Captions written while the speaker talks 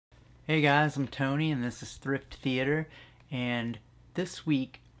Hey guys, I'm Tony and this is Thrift Theater, and this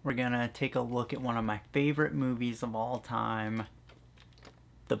week we're gonna take a look at one of my favorite movies of all time,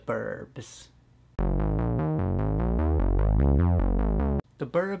 The Burbs. The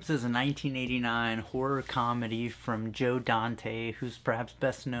Burbs is a 1989 horror comedy from Joe Dante, who's perhaps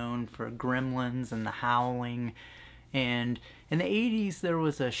best known for Gremlins and The Howling. And in the 80s there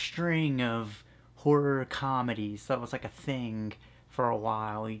was a string of horror comedies that was like a thing for a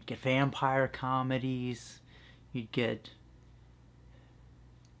while. You'd get vampire comedies, you'd get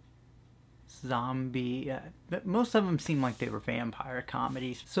zombie, but most of them seemed like they were vampire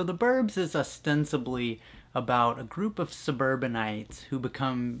comedies. So The Burbs is ostensibly about a group of suburbanites who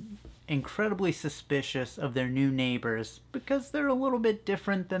become incredibly suspicious of their new neighbors because they're a little bit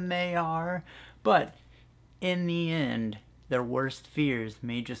different than they are, but in the end, their worst fears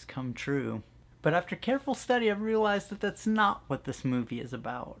may just come true. But after careful study, I've realized that that's not what this movie is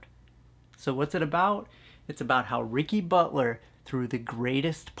about. So what's it about? It's about how Ricky Butler threw the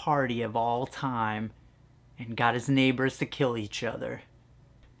greatest party of all time and got his neighbors to kill each other.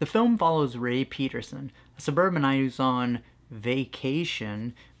 The film follows Ray Peterson, a suburbanite who's on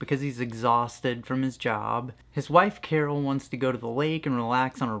vacation because he's exhausted from his job. His wife Carol wants to go to the lake and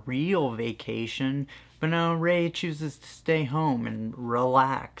relax on a real vacation, but no, Ray chooses to stay home and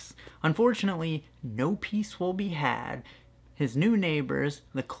relax. Unfortunately, no peace will be had. His new neighbors,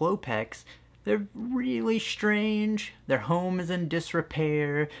 the Klopeks, they're really strange. Their home is in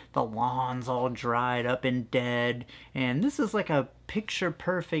disrepair, the lawn's all dried up and dead, and this is like a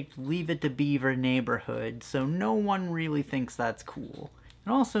picture-perfect Leave It to Beaver neighborhood, so no one really thinks that's cool.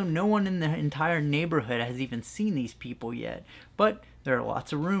 And also, no one in the entire neighborhood has even seen these people yet, but there are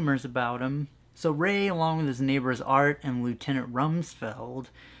lots of rumors about them. So Ray, along with his neighbors Art and Lieutenant Rumsfeld,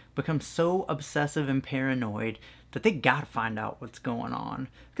 become so obsessive and paranoid that they gotta find out what's going on.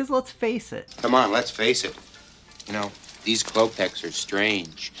 Because let's face it. Come on, let's face it. You know, these Klopeks are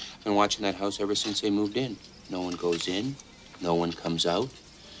strange. I've been watching that house ever since they moved in. No one goes in, no one comes out,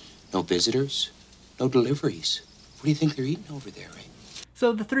 no visitors, no deliveries. What do you think they're eating over there, Ray?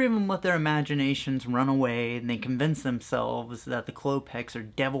 So the three of them let their imaginations run away, and they convince themselves that the Klopeks are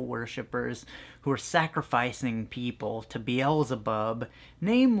devil worshippers who are sacrificing people to Beelzebub,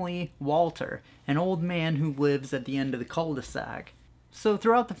 namely Walter, an old man who lives at the end of the cul-de-sac. So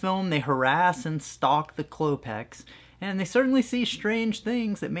throughout the film, they harass and stalk the Klopeks, and they certainly see strange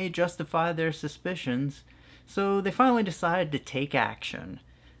things that may justify their suspicions. So they finally decide to take action.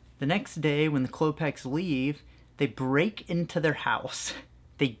 The next day, when the Klopeks leave, they break into their house.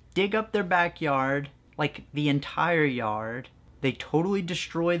 They dig up their backyard, like the entire yard. They totally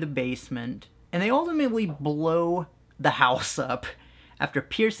destroy the basement. And they ultimately blow the house up after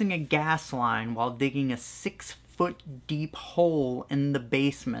piercing a gas line while digging a 6-foot deep hole in the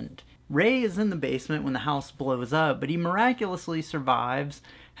basement. Ray is in the basement when the house blows up, but he miraculously survives,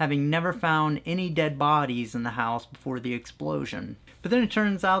 having never found any dead bodies in the house before the explosion. But then it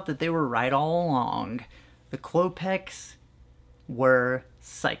turns out that they were right all along. The Klopeks were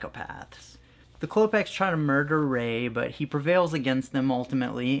psychopaths. The Klopeks try to murder Ray, but he prevails against them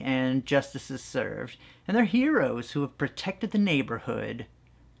ultimately, and justice is served. And they're heroes who have protected the neighborhood.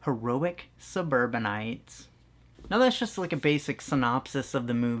 Heroic suburbanites. Now that's just like a basic synopsis of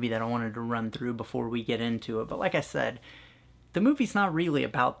the movie that I wanted to run through before we get into it. But like I said, the movie's not really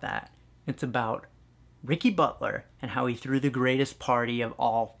about that. It's about Ricky Butler and how he threw the greatest party of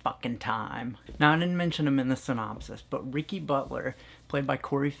all fucking time. Now, I didn't mention him in the synopsis, but Ricky Butler, played by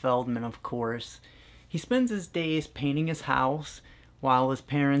Corey Feldman, of course, he spends his days painting his house while his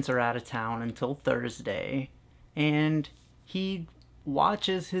parents are out of town until Thursday, and he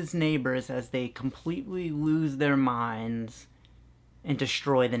watches his neighbors as they completely lose their minds and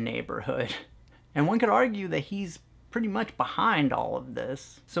destroy the neighborhood. And one could argue that he's pretty much behind all of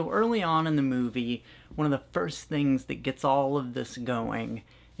this. So early on in the movie, one of the first things that gets all of this going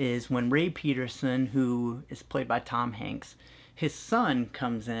is when Ray Peterson, who is played by Tom Hanks, his son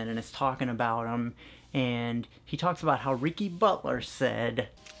comes in and is talking about him, and he talks about how Ricky Butler said,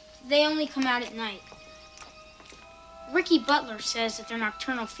 "They only come out at night. Ricky Butler says that they're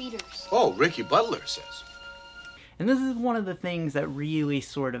nocturnal feeders." Oh, Ricky Butler says. And this is one of the things that really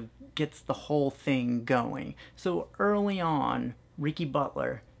sort of gets the whole thing going. So early on, Ricky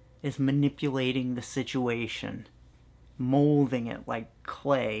Butler is manipulating the situation, molding it like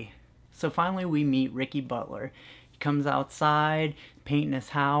clay. So finally we meet Ricky Butler. He comes outside, painting his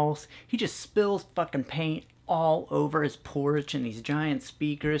house. He just spills fucking paint all over his porch and these giant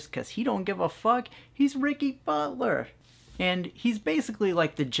speakers because he don't give a fuck. He's Ricky Butler. And he's basically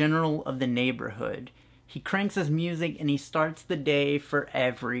like the general of the neighborhood. He cranks his music and he starts the day for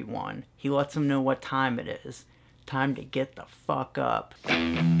everyone. He lets them know what time it is. Time to get the fuck up.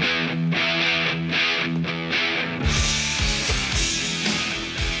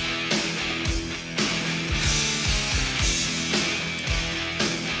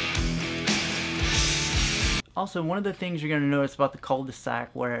 Also, one of the things you're going to notice about the cul-de-sac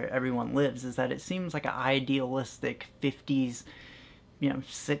where everyone lives is that it seems like an idealistic 50s,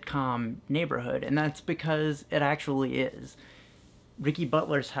 sitcom neighborhood, and that's because it actually is. Ricky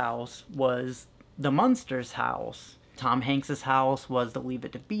Butler's house was the Munsters' house. Tom Hanks's house was the Leave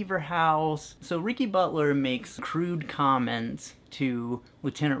It to Beaver house. So Ricky Butler makes crude comments to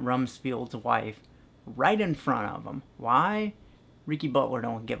Lieutenant Rumsfeld's wife right in front of him. Why? Ricky Butler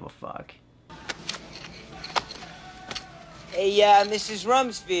don't give a fuck. Hey, Mrs.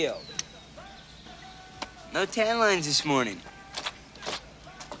 Rumsfeld. No tan lines this morning.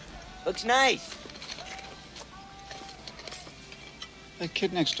 Looks nice. That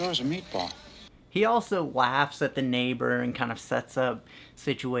kid next door is a meatball. He also laughs at the neighbor and kind of sets up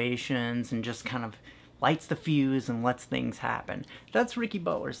situations and just kind of lights the fuse and lets things happen. That's Ricky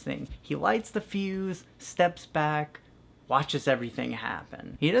Butler's thing. He lights the fuse, steps back, watches everything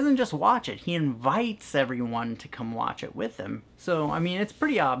happen. He doesn't just watch it, he invites everyone to come watch it with him. So, I mean, it's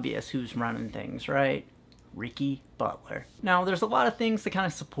pretty obvious who's running things, right? Ricky Butler. Now, there's a lot of things that kind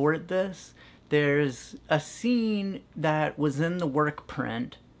of support this. There's a scene that was in the work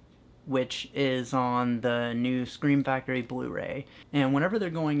print, which is on the new Scream Factory Blu-ray. And whenever they're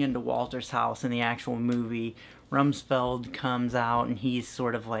going into Walter's house in the actual movie, Rumsfeld comes out and he's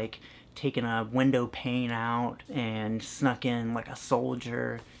sort of like taken a window pane out and snuck in like a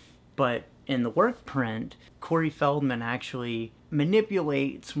soldier. But in the work print, Corey Feldman actually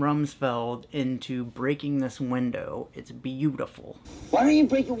manipulates Rumsfeld into breaking this window. It's beautiful. Why don't you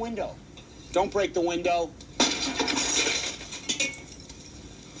break a window? Don't break the window.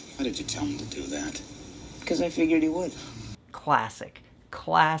 Why did you tell him to do that? Because I figured he would. Classic.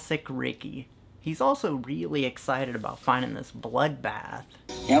 Classic Ricky. He's also really excited about finding this bloodbath.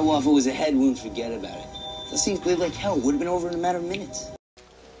 Yeah, well, if it was a head wound, forget about it. Those things bleed like hell. Would have been over in a matter of minutes.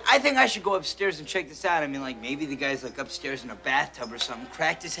 I think I should go upstairs and check this out. I mean, like, maybe the guy's, like, upstairs in a bathtub or something.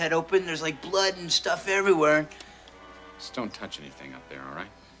 Cracked his head open. There's, like, blood and stuff everywhere. Just don't touch anything up there, all right?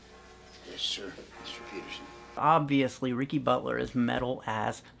 Yes, sir, Mr. Peterson. Obviously, Ricky Butler is metal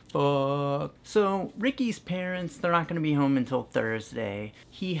as fuck. So, Ricky's parents, they're not going to be home until Thursday.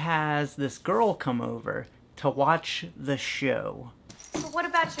 He has this girl come over to watch the show. But what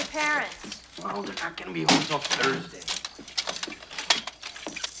about your parents? Well, they're not gonna be home until Thursday.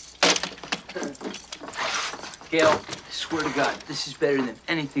 Gail, I swear to God, this is better than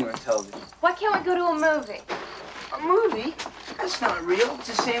anything on television. Why can't we go to a movie? A movie? That's not real. It's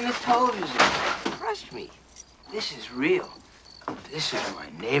the same as television. Trust me. This is real. This is my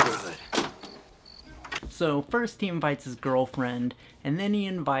neighborhood. So first he invites his girlfriend, and then he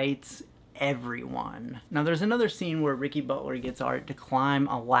invites everyone. Now there's another scene where Ricky Butler gets Art to climb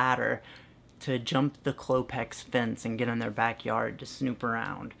a ladder to jump the Klopex fence and get in their backyard to snoop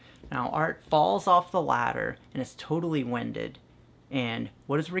around. Now Art falls off the ladder and is totally winded. And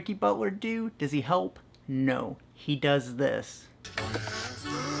what does Ricky Butler do? Does he help? No. He does this.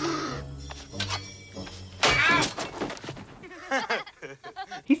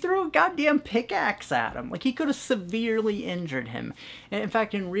 He threw a goddamn pickaxe at him. Like, he could have severely injured him. And in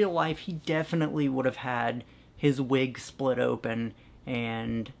fact, in real life, he definitely would have had his wig split open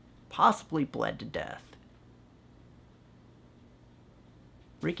and possibly bled to death.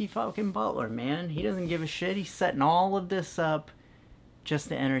 Ricky fucking Butler, man. He doesn't give a shit. He's setting all of this up just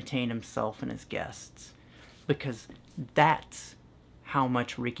to entertain himself and his guests. Because that's how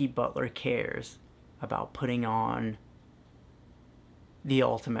much Ricky Butler cares about putting on the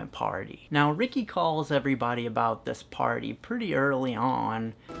ultimate party. Now, Ricky calls everybody about this party pretty early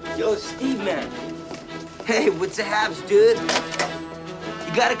on. Yo, Steve, man. Hey, what's the haps, dude?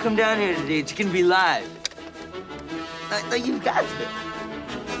 You gotta come down here today. It's gonna be live. Like, you've got to.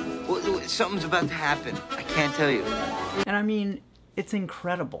 Well, something's about to happen. I can't tell you. And I mean, it's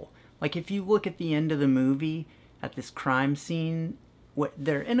incredible. Like, if you look at the end of the movie, at this crime scene,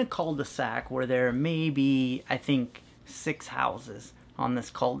 they're in a cul-de-sac where there may be, I think, 6 houses on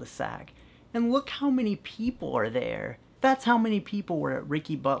this cul-de-sac. And look how many people are there. That's how many people were at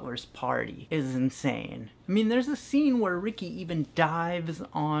Ricky Butler's party. It is insane. I mean, there's a scene where Ricky even dives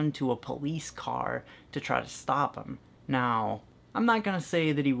onto a police car to try to stop him. Now, I'm not gonna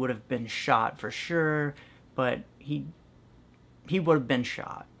say that he would have been shot for sure, but he would have been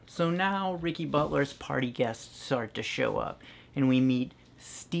shot. So now Ricky Butler's party guests start to show up, and we meet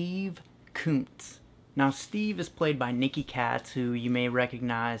Steve Kuntz. Now, Steve is played by Nicky Katz, who you may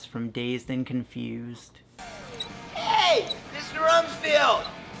recognize from Dazed and Confused. Hey, Mr. Rumsfeld!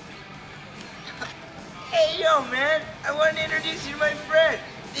 Hey, yo, man. I wanted to introduce you to my friend,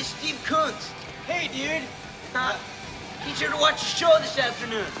 this Steve Kuntz. Hey, dude. He's here to watch the show this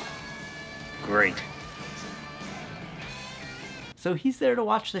afternoon. Great. So he's there to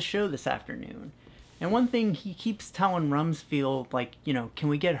watch the show this afternoon. And one thing he keeps telling Rumsfeld, like, you know, can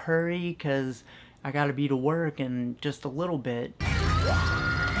we get hurry? Because I gotta be to work in just a little bit.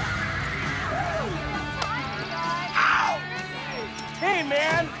 Hey,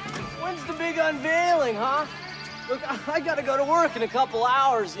 man, when's the big unveiling, huh? Look, I gotta go to work in a couple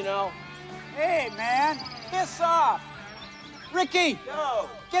hours, you know. Hey, man, piss off. Ricky, Yo,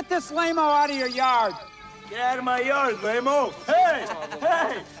 get this lame-o out of your yard. get out of my yard, lame-o. Hey,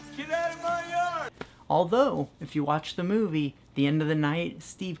 hey, get out of my yard. Although, if you watch the movie, the end of the night,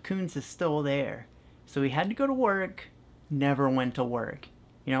 Steve Kuntz is still there. So he had to go to work, never went to work.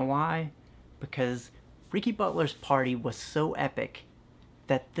 You know why? Because Ricky Butler's party was so epic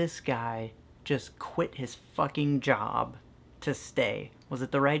that this guy just quit his fucking job to stay. Was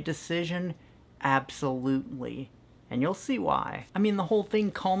it the right decision? Absolutely. And you'll see why. I mean, the whole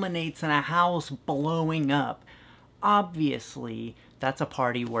thing culminates in a house blowing up. Obviously, that's a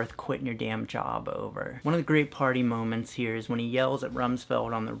party worth quitting your damn job over. One of the great party moments here is when he yells at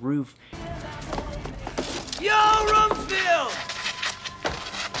Rumsfeld on the roof. Yo, Rumsfeld!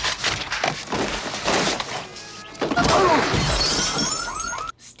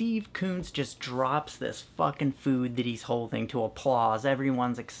 Steve Kuntz just drops this fucking food that he's holding to applause.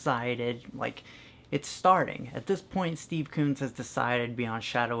 Everyone's excited. Like, it's starting. At this point, Steve Kuntz has decided beyond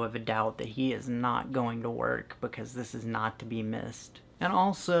shadow of a doubt that he is not going to work because this is not to be missed. And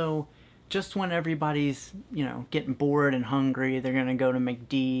also, just when everybody's, you know, getting bored and hungry, they're gonna go to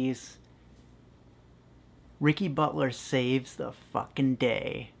McD's, Ricky Butler saves the fucking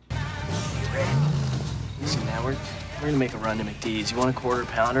day. Listen, man, we're gonna make a run to McD's. You want a quarter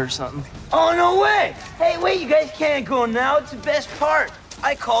pounder or something? Oh, no way! Hey, wait, you guys can't go now. It's the best part.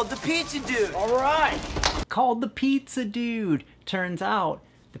 I called the pizza dude. All right. Called the pizza dude. Turns out,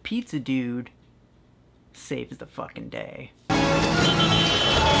 the pizza dude saves the fucking day. Oh,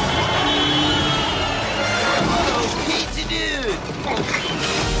 pizza dude!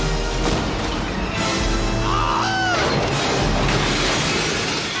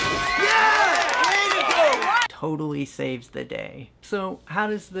 Yeah! Way to go! Totally saves the day. So, how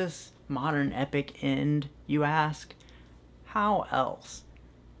does this modern epic end, you ask? How else?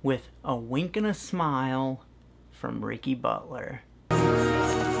 With a wink and a smile from Ricky Butler.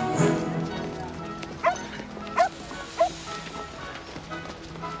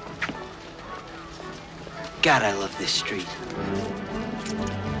 God, I love this street.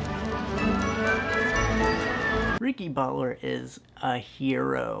 Ricky Butler is a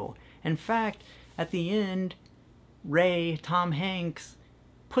hero. In fact, at the end, Ray, Tom Hanks,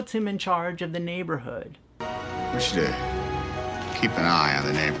 puts him in charge of the neighborhood. Wish to keep an eye on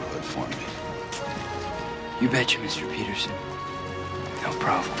the neighborhood for me. You betcha, Mr. Peterson. No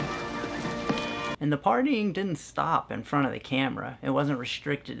problem. And the partying didn't stop in front of the camera. It wasn't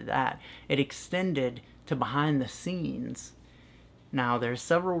restricted to that. It extended to behind the scenes. Now, there's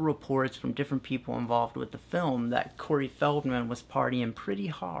several reports from different people involved with the film that Corey Feldman was partying pretty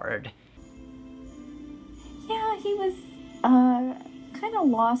hard. Yeah, he was kind of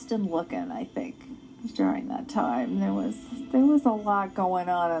lost and looking, I think, during that time. There was a lot going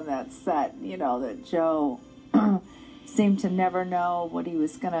on that set, you know, that Joe seemed to never know what he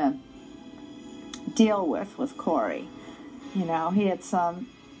was going to deal with Corey. You know, he had some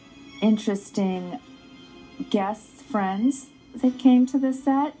interesting guest friends that came to the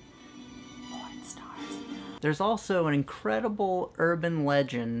set. Porn stars. There's also an incredible urban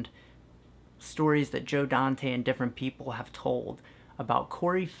legend, stories that Joe Dante and different people have told about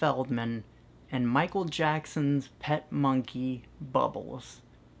Corey Feldman and Michael Jackson's pet monkey, Bubbles.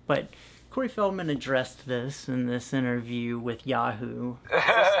 But Corey Feldman addressed this in this interview with Yahoo.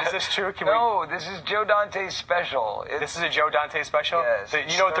 Is this true? No, this is Joe Dante's special. This is a Joe Dante special? Yes.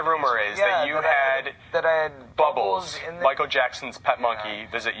 You know what the rumor is? Yeah, that I had Bubbles, in the, Michael Jackson's pet monkey,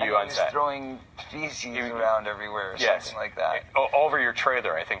 visit you on he was set. throwing feces around everywhere or something like that. Over your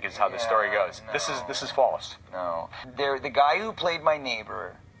trailer, I think, is how the story goes. No. This is false. No. The guy who played my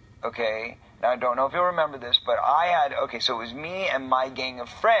neighbor, okay, Now, I don't know if you'll remember this, but I had, okay, so it was me and my gang of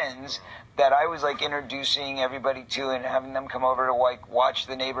friends that I was, like, introducing everybody to and having them come over to, like, watch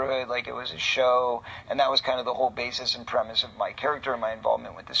the neighborhood like it was a show, and that was kind of the whole basis and premise of my character and my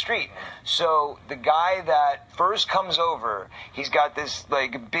involvement with the street. So the guy that first comes over, he's got this,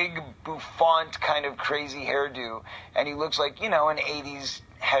 like, big bouffant kind of crazy hairdo, and he looks like, you know, an 80s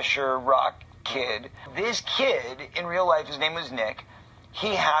Hesher rock kid. This kid, in real life, his name was Nick,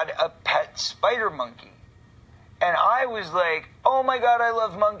 he had a pet spider monkey. And I was like, oh my God, I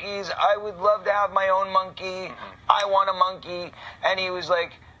love monkeys. I would love to have my own monkey. I want a monkey. And he was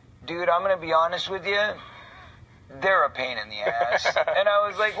like, dude, I'm going to be honest with you. They're a pain in the ass. And I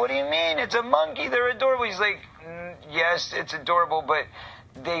was like, what do you mean? It's a monkey. They're adorable. He's like, yes, it's adorable, but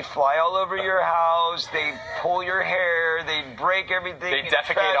they fly all over your house. They pull your hair. They break everything. They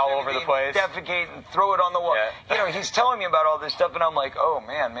defecate all over the place. Defecate and throw it on the wall. Yeah. You know, he's telling me about all this stuff, and I'm like, oh,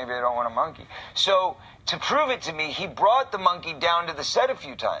 man, maybe I don't want a monkey. So to prove it to me, he brought the monkey down to the set a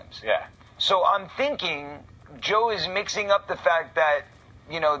few times. Yeah. So I'm thinking Joe is mixing up the fact that,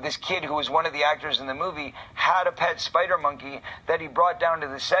 you know, this kid who was one of the actors in the movie had a pet spider monkey that he brought down to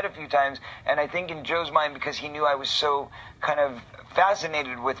the set a few times. And I think in Joe's mind, because he knew I was so kind of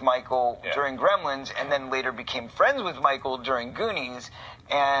fascinated with Michael during Gremlins, and then later became friends with Michael during Goonies,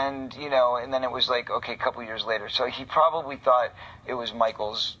 and, you know, and then it was like, okay, a couple years later. So he probably thought it was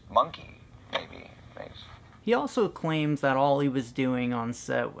Michael's monkey, maybe. He also claims that all he was doing on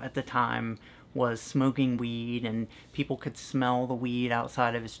set at the time was smoking weed, and people could smell the weed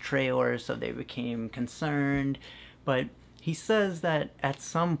outside of his trailer, so they became concerned. But he says that at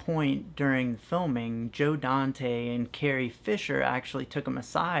some point during filming, Joe Dante and Carrie Fisher actually took him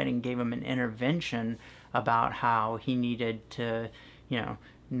aside and gave him an intervention about how he needed to, you know,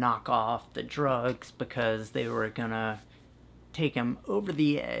 knock off the drugs because they were gonna take him over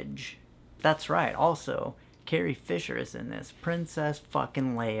the edge. That's right, also, Carrie Fisher is in this. Princess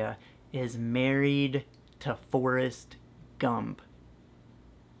fucking Leia is married to Forrest Gump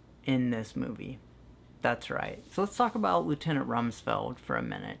in this movie. That's right. So let's talk about Lieutenant Rumsfeld for a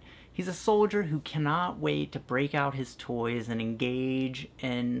minute. He's a soldier who cannot wait to break out his toys and engage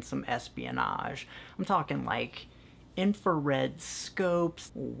in some espionage. I'm talking like infrared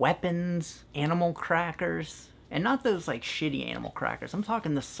scopes, weapons, animal crackers. And not those like shitty animal crackers. I'm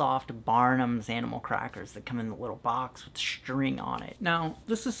talking the soft Barnum's animal crackers that come in the little box with string on it. Now,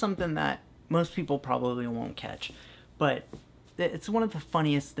 this is something that most people probably won't catch, but it's one of the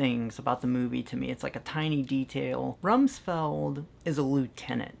funniest things about the movie to me. It's like a tiny detail. Rumsfeld is a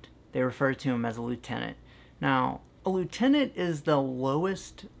lieutenant. They refer to him as a lieutenant. Now, a lieutenant is the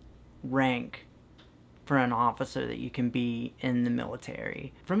lowest rank for an officer that you can be in the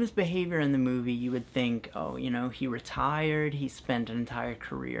military. From his behavior in the movie, you would think, oh, you know, he retired, he spent an entire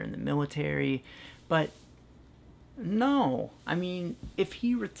career in the military, but no. I mean, if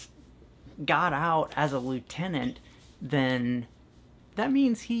he got out as a lieutenant, then that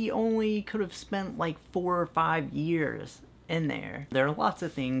means he only could have spent like 4 or 5 years in there. There are lots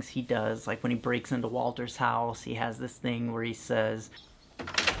of things he does, like when he breaks into Walter's house, he has this thing where he says,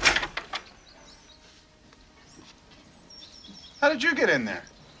 How did you get in there?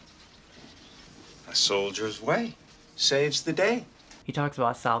 A soldier's way. Saves the day. He talks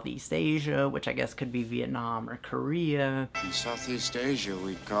about Southeast Asia, which I guess could be Vietnam or Korea. In Southeast Asia,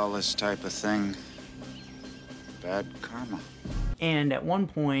 we call this type of thing bad karma. And at one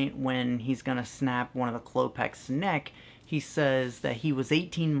point, when he's gonna snap one of the Klopek's neck, he says that he was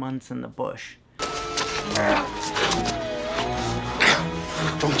 18 months in the bush.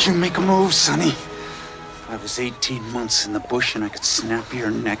 Don't you make a move, Sonny. I was 18 months in the bush and I could snap your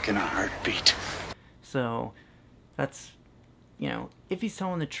neck in a heartbeat. So that's, you know, if he's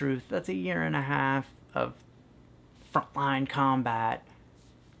telling the truth, that's 1.5 years of frontline combat,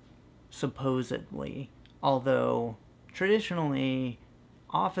 supposedly. Although, traditionally,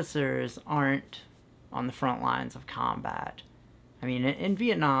 officers aren't on the front lines of combat. I mean, in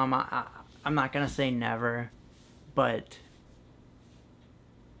Vietnam, I'm not going to say never, but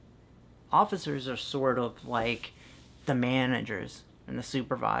officers are sort of like the managers and the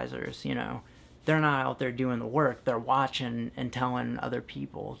supervisors, you know. They're not out there doing the work. They're watching and telling other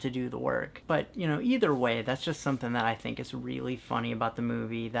people to do the work. But, you know, either way, that's just something that I think is really funny about the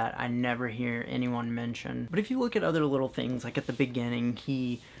movie that I never hear anyone mention. But if you look at other little things, like at the beginning,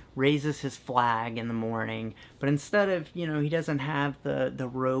 he raises his flag in the morning, but instead of, you know, he doesn't have the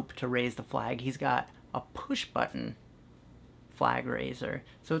rope to raise the flag, he's got a push button flag raiser.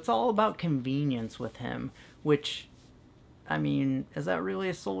 So it's all about convenience with him, which, I mean, is that really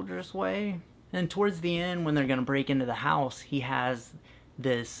a soldier's way? And towards the end, when they're going to break into the house, he has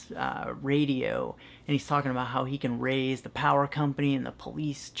this radio, and he's talking about how he can raise the power company and the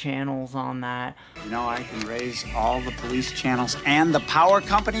police channels on that. You know, I can raise all the police channels and the power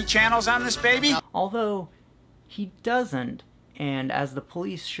company channels on this baby. Although he doesn't, and as the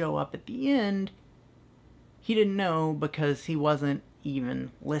police show up at the end, he didn't know because he wasn't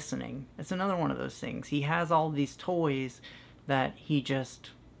even listening. It's another one of those things. He has all these toys that he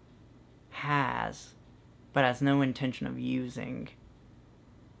just has, but has no intention of using.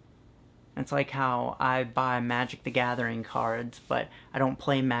 It's like how I buy Magic the Gathering cards, but I don't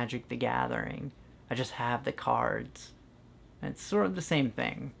play Magic the Gathering. I just have the cards. It's sort of the same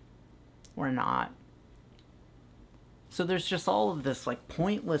thing. Or not. So there's just all of this like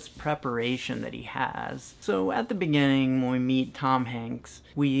pointless preparation that he has. So at the beginning, when we meet Tom Hanks,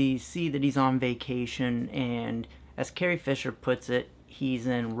 we see that he's on vacation, and as Carrie Fisher puts it, he's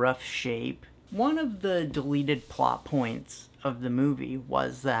in rough shape. One of the deleted plot points of the movie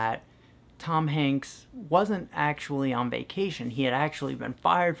was that Tom Hanks wasn't actually on vacation. He had actually been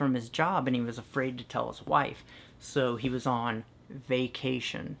fired from his job, and he was afraid to tell his wife. So he was on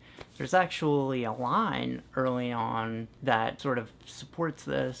vacation. There's actually a line early on that sort of supports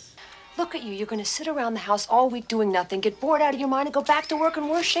this. Look at you. You're going to sit around the house all week doing nothing, get bored out of your mind, and go back to work in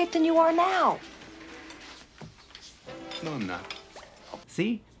worse shape than you are now. No, I'm not.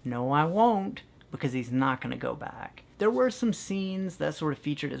 See? No, I won't, because he's not going to go back. There were some scenes that sort of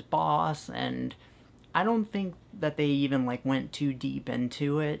featured his boss, and I don't think that they even like went too deep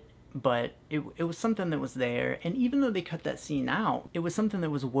into it, but it was something that was there. And even though they cut that scene out, it was something that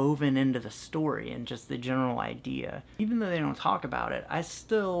was woven into the story and just the general idea. Even though they don't talk about it, I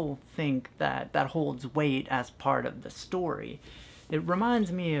still think that that holds weight as part of the story. It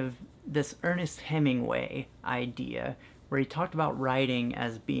reminds me of this Ernest Hemingway idea where he talked about writing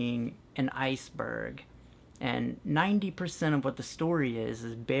as being an iceberg. And 90% of what the story is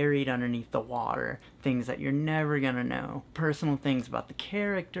buried underneath the water. Things that you're never gonna know. Personal things about the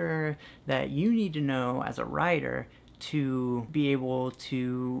character that you need to know as a writer to be able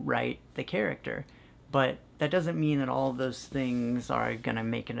to write the character. But that doesn't mean that all of those things are gonna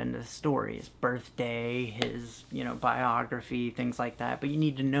make it into the story. His birthday, his, biography, things like that. But you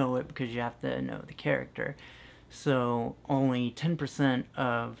need to know it because you have to know the character. So only 10%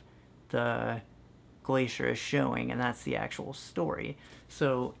 of the glacier is showing, and that's the actual story.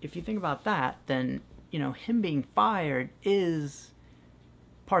 So if you think about that, then him being fired is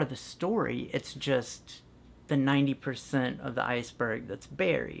part of the story. It's just the 90% of the iceberg that's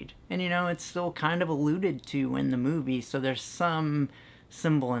buried, and it's still kind of alluded to in the movie, so there's some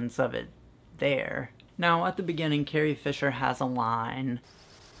semblance of it there. Now at the beginning, Carrie Fisher has a line.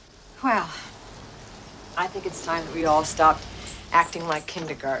 Well, I think it's time that we all stop acting like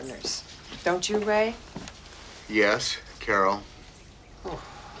kindergartners. Don't you, Ray? Yes, Carol.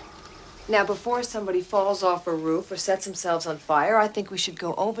 Now, before somebody falls off a roof or sets themselves on fire, I think we should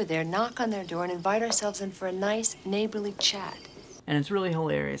go over there, knock on their door, and invite ourselves in for a nice neighborly chat. And it's really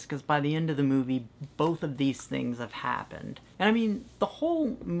hilarious because by the end of the movie, both of these things have happened. And I mean, the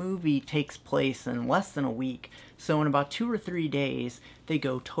whole movie takes place in less than a week. So in about 2 or 3 days, they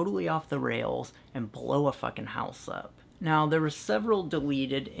go totally off the rails and blow a fucking house up. Now, there were several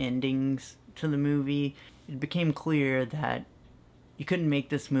deleted endings to the movie. It became clear that you couldn't make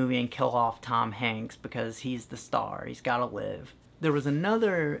this movie and kill off Tom Hanks because he's the star. He's got to live. There was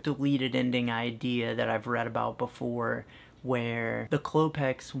another deleted ending idea that I've read about before where the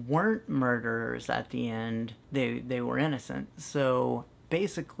Klopeks weren't murderers at the end. They were innocent. So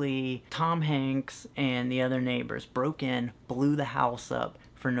basically, Tom Hanks and the other neighbors broke in, blew the house up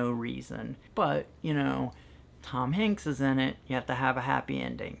for no reason. But, Tom Hanks is in it, you have to have a happy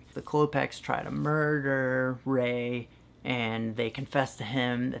ending. The Klopeks try to murder Ray, and they confess to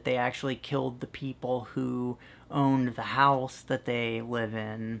him that they actually killed the people who owned the house that they live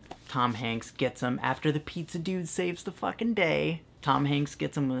in. Tom Hanks gets him after the pizza dude saves the fucking day. Tom Hanks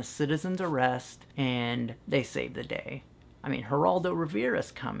gets him with a citizen's arrest, and they save the day. I mean, Geraldo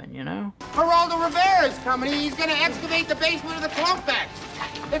Rivera's coming, Geraldo Rivera's coming. He's gonna excavate the basement of the Klopeks.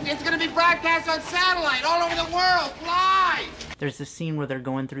 It's gonna be broadcast on satellite all over the world, live! There's this scene where they're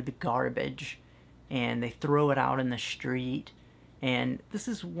going through the garbage, and they throw it out in the street. And this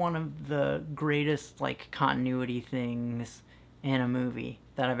is one of the greatest, continuity things in a movie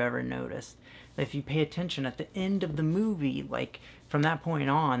that I've ever noticed. If you pay attention, at the end of the movie, from that point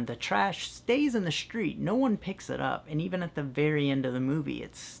on, the trash stays in the street. No one picks it up. And even at the very end of the movie,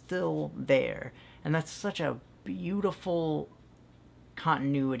 it's still there. And that's such a beautiful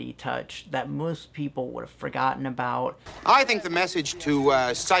continuity touch that most people would have forgotten about. I think the message to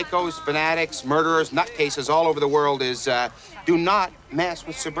psychos, fanatics, murderers, nutcases all over the world is do not mess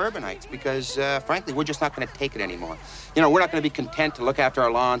with suburbanites because, frankly, we're just not going to take it anymore. You know, we're not going to be content to look after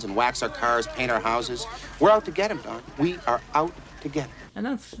our lawns and wax our cars, paint our houses. We're out to get them, Don. We are out to get them. And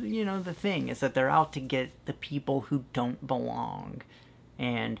that's, you know, the thing, is that they're out to get the people who don't belong.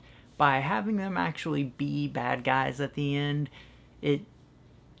 And by having them actually be bad guys at the end, it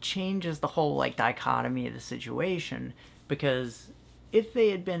changes the whole, like, dichotomy of the situation. Because if they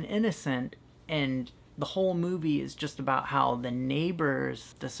had been innocent and the whole movie is just about how the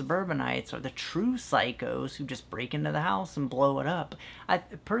neighbors, the suburbanites, are the true psychos who just break into the house and blow it up,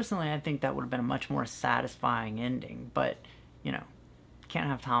 personally, I think that would have been a much more satisfying ending. But, you know, can't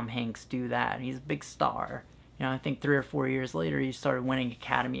have Tom Hanks do that. He's a big star. You know, I think 3 or 4 years later, he started winning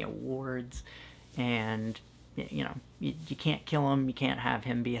Academy Awards, and, you know, you can't kill him, you can't have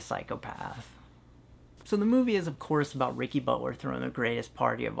him be a psychopath. So the movie is, of course, about Ricky Butler throwing the greatest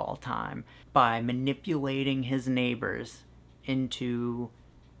party of all time by manipulating his neighbors into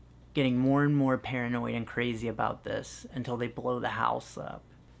getting more and more paranoid and crazy about this until they blow the house up.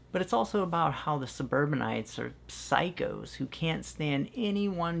 But it's also about how the suburbanites are psychos who can't stand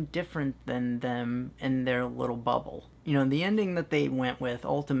anyone different than them in their little bubble. You know, the ending that they went with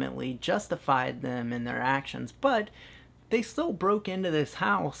ultimately justified them in their actions, but they still broke into this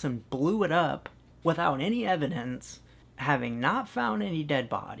house and blew it up without any evidence, having not found any dead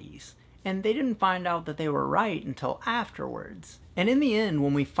bodies. And they didn't find out that they were right until afterwards. And in the end,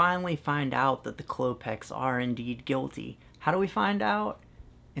 when we finally find out that the Klopeks are indeed guilty, how do we find out?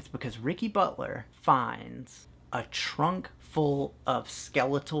 It's because Ricky Butler finds a trunk full of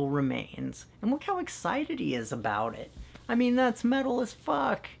skeletal remains. And look how excited he is about it. I mean, that's metal as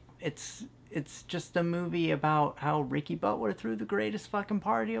fuck. It's just a movie about how Ricky Butler threw the greatest fucking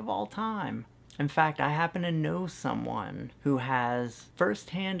party of all time. In fact, I happen to know someone who has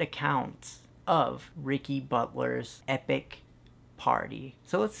first-hand accounts of Ricky Butler's epic party.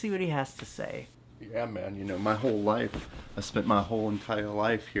 So let's see what he has to say. Yeah, man, you know, my whole life, I spent my whole entire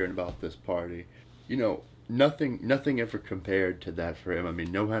life hearing about this party. You know, nothing ever compared to that for him. I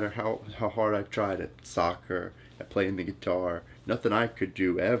mean, no matter how hard I tried at soccer, at playing the guitar, nothing I could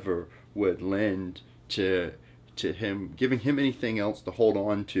do ever would lend to him, giving him anything else to hold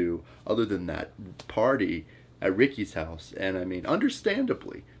on to other than that party at Ricky's house. And I mean,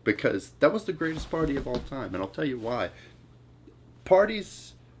 understandably, because that was the greatest party of all time. And I'll tell you why.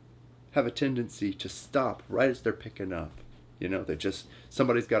 Parties have a tendency to stop right as they're picking up. You know, they just,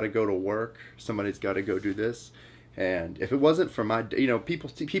 somebody's got to go to work, somebody's got to go do this. And if it wasn't for my, you know,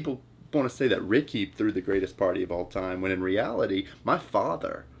 people want to say that Ricky threw the greatest party of all time, when in reality, my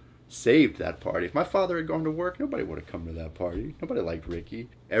father saved that party. If my father had gone to work, nobody would have come to that party. Nobody liked Ricky.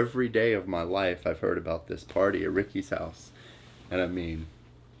 Every day of my life, I've heard about this party at Ricky's house. And I mean,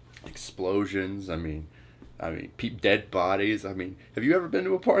 explosions, I mean, dead bodies. I mean, have you ever been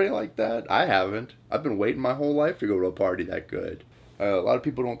to a party like that? I haven't. I've been waiting my whole life to go to a party that good. A lot of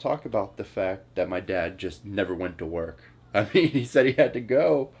people don't talk about the fact that my dad just never went to work. I mean, he said he had to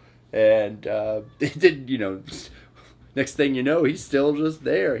go, and he didn't, you know, next thing you know, he's still just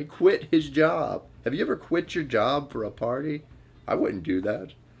there. He quit his job. Have you ever quit your job for a party? I wouldn't do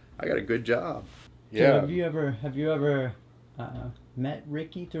that. I got a good job. Yeah. So have you ever met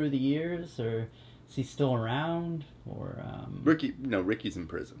Ricky through the years, or is he still around, or Ricky's in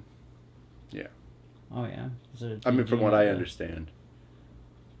prison. Yeah. Oh yeah. I mean, from what I understand.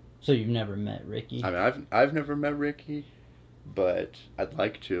 So you've never met Ricky? I mean, I've never met Ricky, but I'd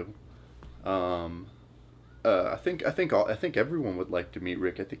like to. I think everyone would like to meet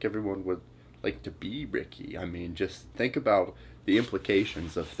Rick. I think everyone would like to be Ricky. I mean, just think about the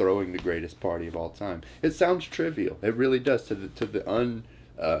implications of throwing the greatest party of all time. It sounds trivial. It really does to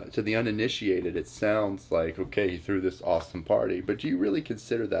the uninitiated. It sounds like, okay, he threw this awesome party, but do you really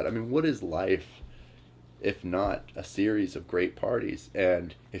consider that? I mean, what is life if not a series of great parties?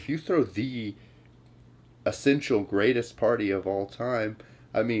 And if you throw the essential greatest party of all time,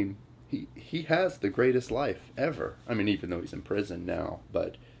 I mean, he has the greatest life ever. I mean, even though he's in prison now,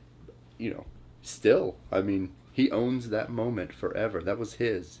 but, you know, still, I mean, he owns that moment forever. That was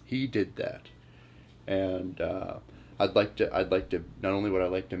his. He did that. And I'd like to, not only would I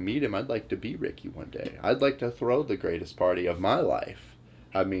like to meet him, I'd like to be Ricky one day. I'd like to throw the greatest party of my life.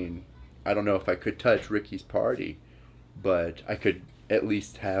 I mean, I don't know if I could touch Ricky's party, but I could at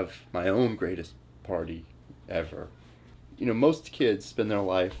least have my own greatest party ever. You know, most kids spend their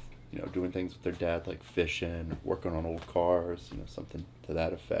life, you know, doing things with their dad, like fishing, working on old cars, you know, something to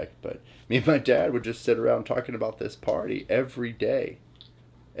that effect. But me and my dad would just sit around talking about this party every day.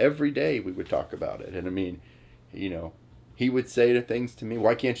 Every day we would talk about it. And I mean, he would say things to me,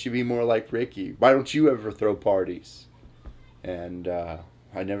 why can't you be more like Ricky? Why don't you ever throw parties? And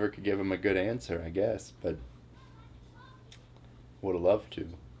I never could give him a good answer, I guess, but would have loved to,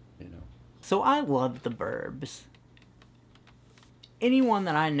 So I love the Burbs. Anyone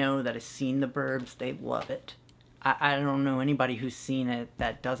that I know that has seen the Burbs, they love it. I don't know anybody who's seen it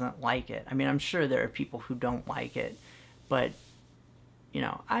that doesn't like it. I mean, I'm sure there are people who don't like it, but,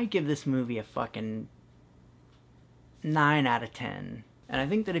 I give this movie a fucking 9 out of 10. And I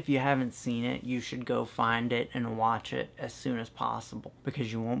think that if you haven't seen it, you should go find it and watch it as soon as possible,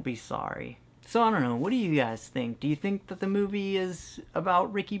 because you won't be sorry. So I don't know, what do you guys think? Do you think that the movie is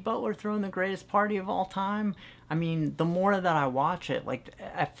about Ricky Butler throwing the greatest party of all time? I mean, the more that I watch it, like,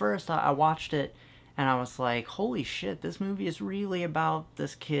 at first I watched it and I was like, holy shit, this movie is really about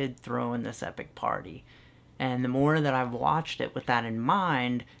this kid throwing this epic party. And the more that I've watched it with that in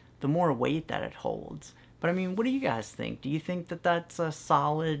mind, the more weight that it holds. But I mean, what do you guys think? Do you think that that's a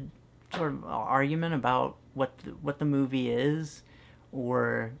solid sort of argument about what the movie is?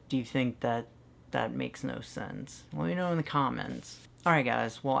 Or do you think that that makes no sense? Let me know in the comments. Alright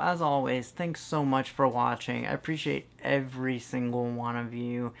guys, well as always, thanks so much for watching. I appreciate every single one of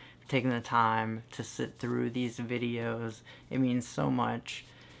you taking the time to sit through these videos. It means so much.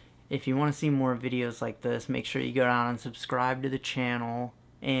 If you want to see more videos like this, make sure you go down and subscribe to the channel,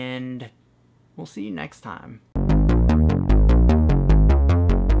 and we'll see you next time.